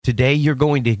Today, you're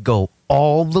going to go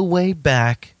all the way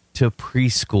back to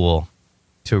preschool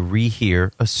to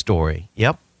rehear a story.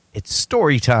 Yep, it's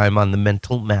story time on the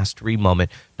Mental Mastery Moment.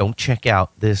 Don't check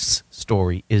out. This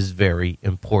story is very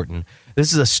important.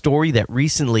 This is a story that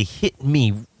recently hit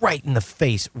me right in the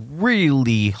face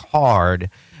really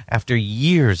hard. After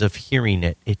years of hearing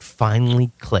it, it finally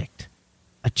clicked.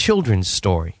 A children's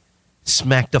story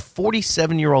smacked a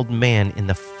 47-year-old man in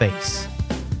the face.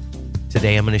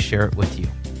 Today, I'm going to share it with you.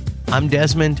 I'm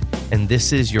Desmond, and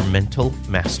this is your Mental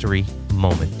Mastery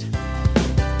Moment.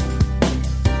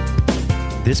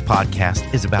 This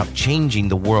podcast is about changing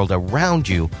the world around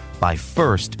you by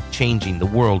first changing the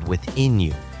world within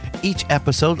you. Each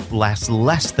episode lasts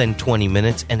less than 20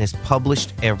 minutes and is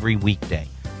published every weekday.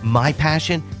 My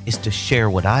passion is to share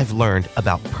what I've learned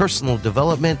about personal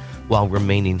development while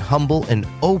remaining humble and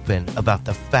open about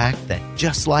the fact that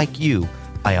just like you,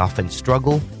 I often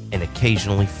struggle and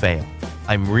occasionally fail.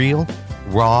 I'm real,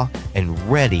 raw, and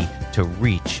ready to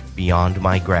reach beyond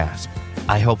my grasp.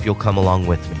 I hope you'll come along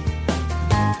with me.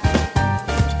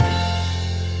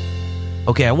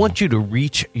 Okay, I want you to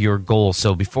reach your goal.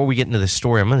 So before we get into the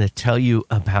story, I'm going to tell you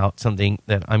about something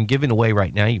that I'm giving away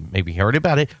right now. You maybe heard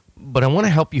about it, but I want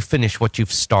to help you finish what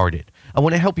you've started. I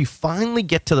want to help you finally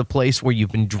get to the place where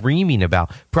you've been dreaming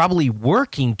about, probably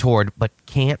working toward, but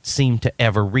can't seem to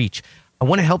ever reach. I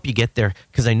want to help you get there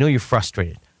because I know you're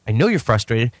frustrated. I know you're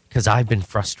frustrated because I've been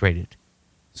frustrated.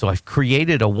 So I've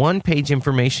created a one-page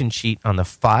information sheet on the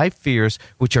 5 fears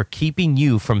which are keeping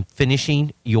you from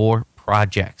finishing your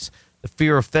projects. The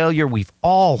fear of failure, we've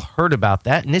all heard about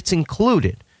that, and it's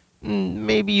included.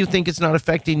 Maybe you think it's not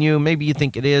affecting you. Maybe you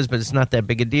think it is, but it's not that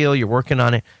big a deal. You're working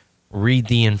on it. Read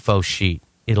the info sheet.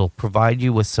 It'll provide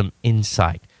you with some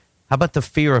insight. How about the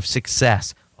fear of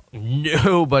success?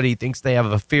 Nobody thinks they have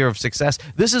a fear of success.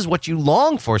 This is what you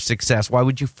long for, success. Why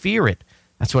would you fear it?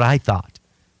 That's what I thought.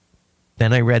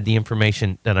 Then I read the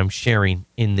information that I'm sharing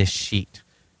in this sheet.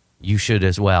 You should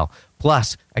as well.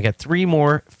 Plus, I got 3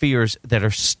 more fears that are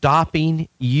stopping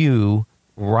you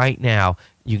right now.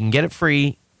 You can get it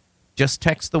free. Just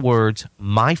text the words,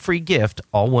 my free gift,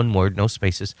 all one word, no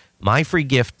spaces, my free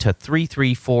gift to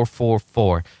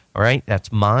 33444. All right, that's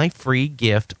my free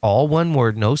gift, all one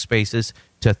word, no spaces,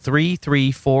 to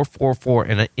 33444,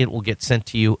 and it will get sent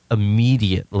to you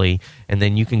immediately. And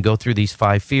then you can go through these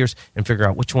 5 fears and figure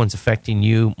out which one's affecting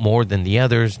you more than the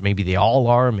others. Maybe they all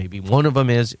are, maybe one of them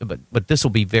is, but this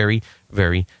will be very,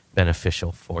 very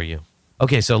beneficial for you.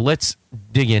 Okay, so let's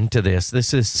dig into this.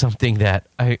 This is something that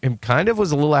I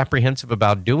was a little apprehensive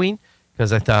about doing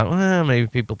because I thought, well, maybe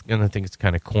people are going to think it's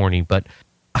kind of corny, but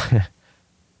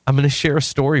I'm going to share a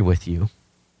story with you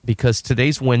because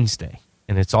today's Wednesday,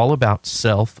 and it's all about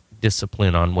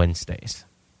self-discipline on Wednesdays.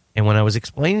 And when I was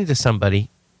explaining to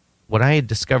somebody what I had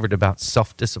discovered about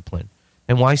self-discipline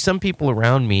and why some people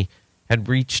around me had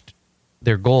reached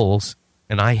their goals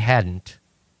and I hadn't,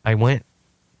 I went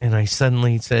and I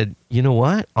suddenly said, you know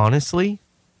what? Honestly,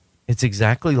 it's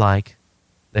exactly like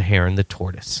the hare and the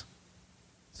tortoise.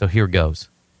 So here goes.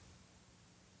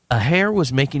 A hare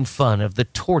was making fun of the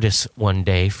tortoise one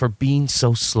day for being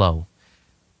so slow.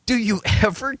 Do you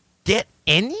ever get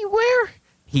anywhere?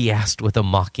 He asked with a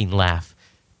mocking laugh.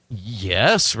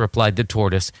 Yes, replied the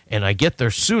tortoise, and I get there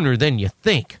sooner than you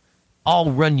think. I'll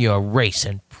run you a race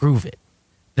and prove it.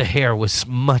 The hare was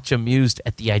much amused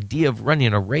at the idea of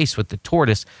running a race with the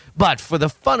tortoise, but for the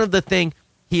fun of the thing,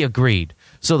 he agreed.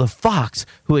 So the fox,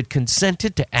 who had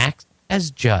consented to act as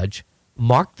judge,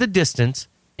 marked the distance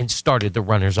and started the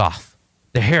runners off.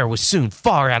 The hare was soon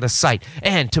far out of sight,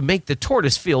 and to make the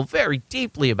tortoise feel very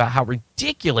deeply about how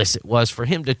ridiculous it was for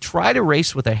him to try to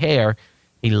race with a hare,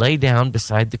 he lay down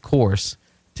beside the course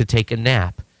to take a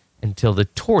nap until the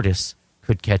tortoise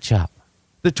could catch up.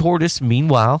 The tortoise,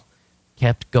 meanwhile,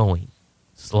 kept going,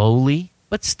 slowly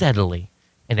but steadily,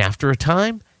 and after a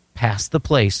time passed the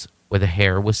place where the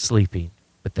hare was sleeping.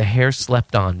 But the hare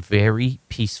slept on very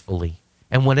peacefully,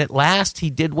 and when at last he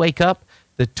did wake up,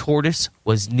 the tortoise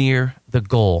was near the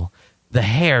goal. The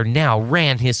hare now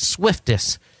ran his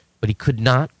swiftest, but he could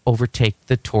not overtake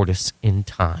the tortoise in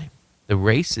time. The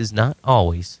race is not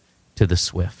always to the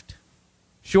swift.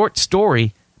 Short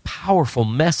story, powerful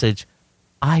message.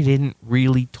 I didn't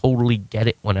really totally get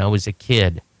it when I was a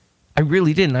kid. I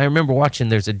really didn't. I remember watching,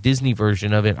 there's a Disney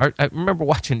version of it. I remember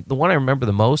watching, the one I remember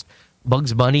the most,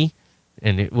 Bugs Bunny,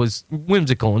 and it was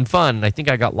whimsical and fun. I think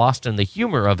I got lost in the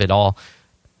humor of it all.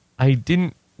 I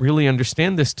didn't really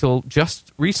understand this till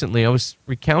just recently. I was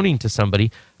recounting to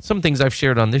somebody some things I've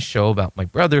shared on this show about my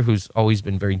brother, who's always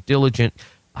been very diligent.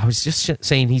 I was just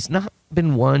saying he's not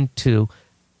been one to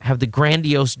have the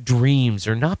grandiose dreams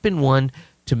or not been one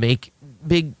to make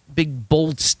big,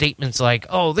 bold statements like,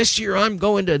 oh, this year I'm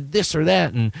going to this or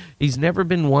that. And he's never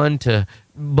been one to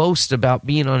boast about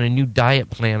being on a new diet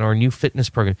plan or a new fitness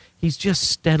program. He's just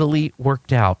steadily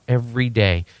worked out every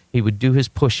day. He would do his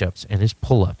push-ups and his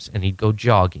pull-ups, and he'd go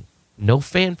jogging. No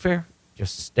fanfare,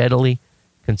 just steadily,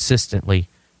 consistently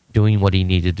doing what he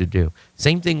needed to do.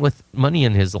 Same thing with money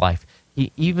in his life.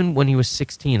 Even when he was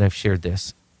 16, I've shared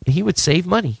this, he would save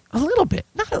money a little bit,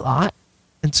 not a lot.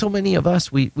 And so many of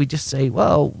us, we just say,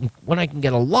 well, when I can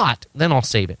get a lot, then I'll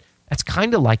save it. That's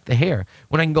kind of like the hare.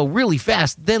 When I can go really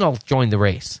fast, then I'll join the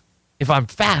race. If I'm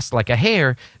fast like a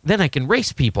hare, then I can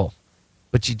race people.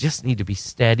 But you just need to be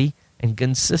steady and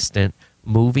consistent,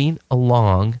 moving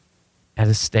along at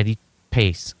a steady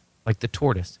pace, like the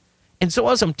tortoise. And so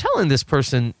as I'm telling this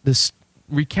person,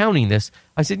 recounting this,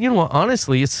 I said, you know what,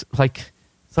 honestly, it's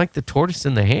like the tortoise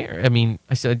and the hare. I mean,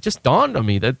 I said, it just dawned on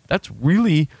me that's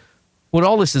really what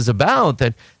all this is about,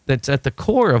 that's at the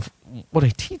core of what I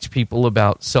teach people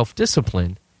about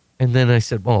self-discipline. And then I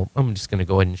said, well, I'm just going to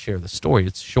go ahead and share the story.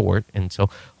 It's short, and so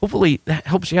hopefully that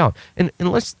helps you out. And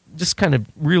let's just kind of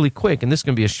really quick, and this is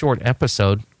going to be a short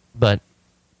episode, but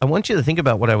I want you to think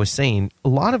about what I was saying. A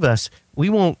lot of us, we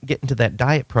won't get into that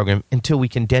diet program until we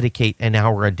can dedicate an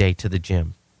hour a day to the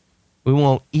gym. We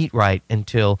won't eat right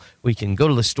until we can go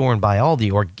to the store and buy all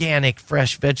the organic,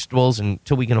 fresh vegetables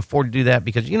until we can afford to do that.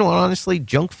 Because, you know what, honestly,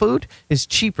 junk food is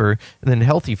cheaper than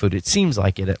healthy food. It seems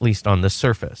like it, at least on the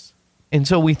surface. And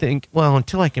so we think, well,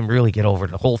 until I can really get over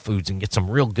to Whole Foods and get some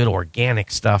real good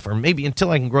organic stuff, or maybe until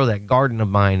I can grow that garden of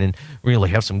mine and really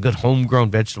have some good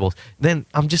homegrown vegetables, then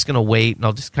I'm just going to wait and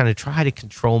I'll just kind of try to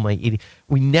control my eating.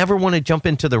 We never want to jump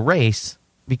into the race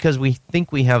because we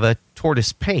think we have a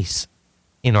tortoise pace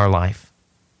in our life.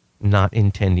 Not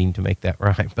intending to make that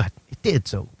rhyme, but it did,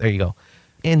 so there you go.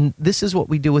 And this is what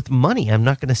we do with money. I'm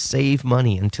not going to save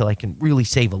money until I can really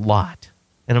save a lot.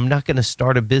 And I'm not going to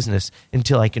start a business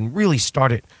until I can really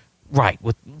start it right,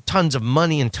 with tons of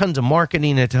money and tons of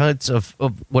marketing and tons of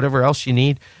whatever else you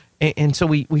need. And so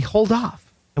we hold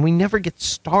off, and we never get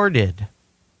started.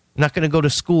 I'm not going to go to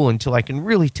school until I can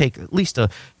really take at least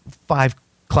 5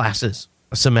 classes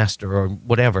a semester or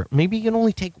whatever. Maybe you can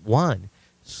only take 1.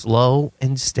 Slow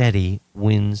and steady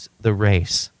wins the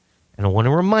race. And I want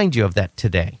to remind you of that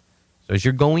today. So as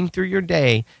you're going through your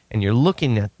day and you're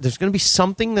looking at, there's going to be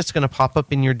something that's going to pop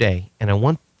up in your day. And I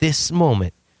want this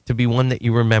moment to be one that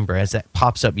you remember. As that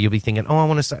pops up, you'll be thinking, oh, I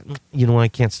want to start, you know, I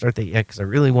can't start that yet because I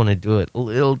really want to do it a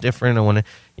little different. I want to,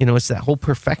 you know, it's that whole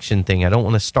perfection thing. I don't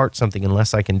want to start something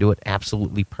unless I can do it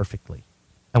absolutely perfectly.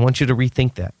 I want you to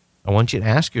rethink that. I want you to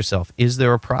ask yourself, is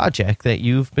there a project that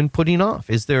you've been putting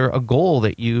off? Is there a goal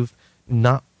that you've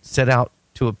not set out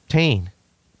to obtain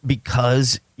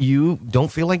because you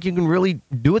don't feel like you can really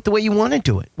do it the way you want to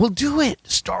do it? Well, do it.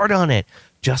 Start on it.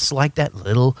 Just like that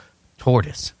little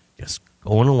tortoise, just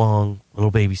going along,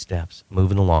 little baby steps,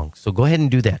 moving along. So go ahead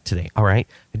and do that today, all right?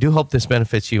 I do hope this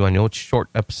benefits you. I know it's a short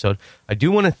episode. I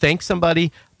do want to thank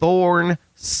somebody,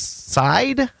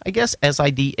 Thornside, I guess,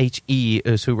 Sidhe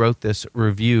is who wrote this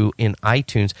review in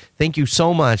iTunes. Thank you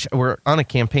so much. We're on a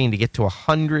campaign to get to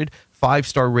 100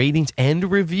 5-star ratings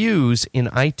and reviews in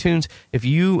iTunes. If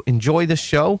you enjoy the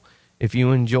show, if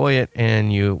you enjoy it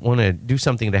and you want to do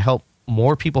something to help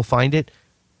more people find it,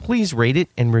 please rate it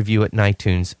and review it in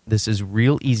iTunes. This is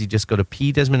real easy. Just go to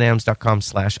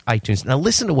pdesmondadams.com/iTunes. Now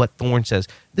listen to what Thorn says.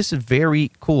 This is very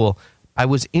cool. I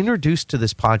was introduced to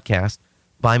this podcast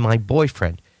by my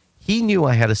boyfriend. He knew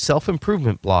I had a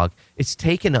self-improvement blog. It's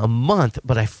taken a month,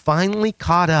 but I finally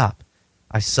caught up.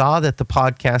 I saw that the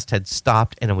podcast had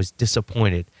stopped and I was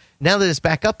disappointed. Now that it's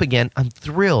back up again, I'm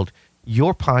thrilled.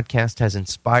 Your podcast has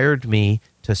inspired me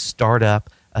to start up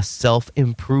a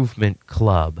self-improvement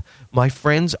club. My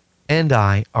friends and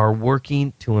I are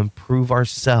working to improve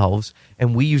ourselves,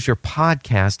 and we use your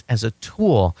podcast as a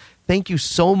tool. Thank you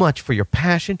so much for your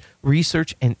passion,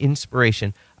 research, and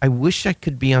inspiration. I wish I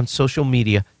could be on social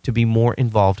media to be more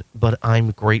involved, but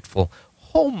I'm grateful.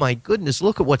 Oh my goodness,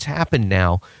 look at what's happened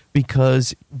now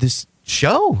because this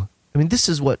show, I mean, this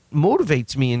is what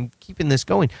motivates me in keeping this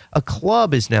going. A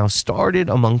club is now started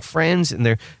among friends, and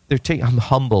they're taking. I'm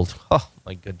humbled. Oh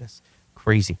my goodness,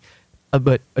 crazy.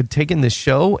 But taking this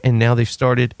show, and now they've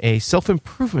started a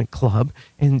self-improvement club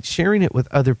and sharing it with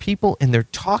other people, and they're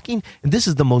talking. And this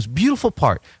is the most beautiful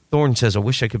part. Thorne says, I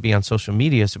wish I could be on social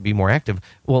media to be more active.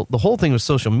 Well, the whole thing with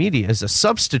social media is a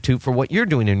substitute for what you're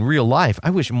doing in real life. I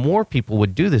wish more people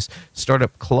would do this. Start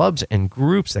up clubs and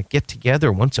groups that get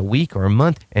together once a week or a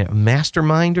month, a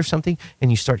mastermind or something,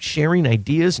 and you start sharing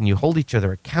ideas, and you hold each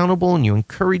other accountable, and you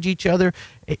encourage each other.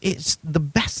 It's the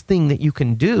best thing that you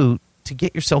can do to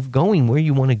get yourself going where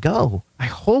you want to go. I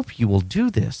hope you will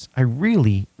do this. I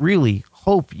really, really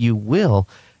hope you will.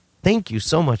 Thank you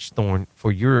so much, Thorn,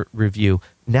 for your review.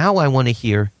 Now I want to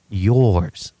hear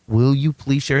yours. Will you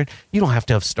please share it? You don't have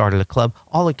to have started a club.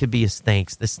 All it could be is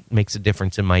thanks. This makes a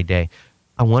difference in my day.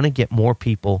 I want to get more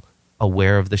people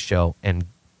aware of the show, and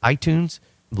iTunes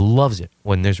loves it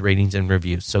when there's ratings and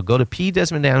reviews. So go to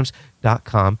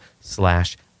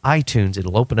pdesmondadams.com/iTunes.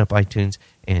 It'll open up iTunes,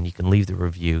 and you can leave the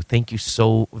review. Thank you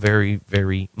so very,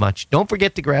 very much. Don't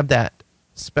forget to grab that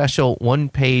special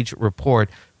one-page report,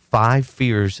 5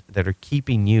 fears that are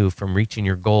keeping you from reaching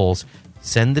your goals.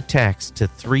 Send the text to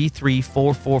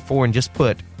 33444 and just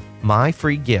put my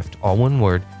free gift, all one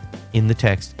word, in the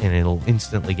text, and it'll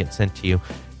instantly get sent to you.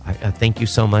 I thank you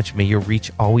so much. May your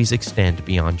reach always extend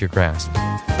beyond your grasp.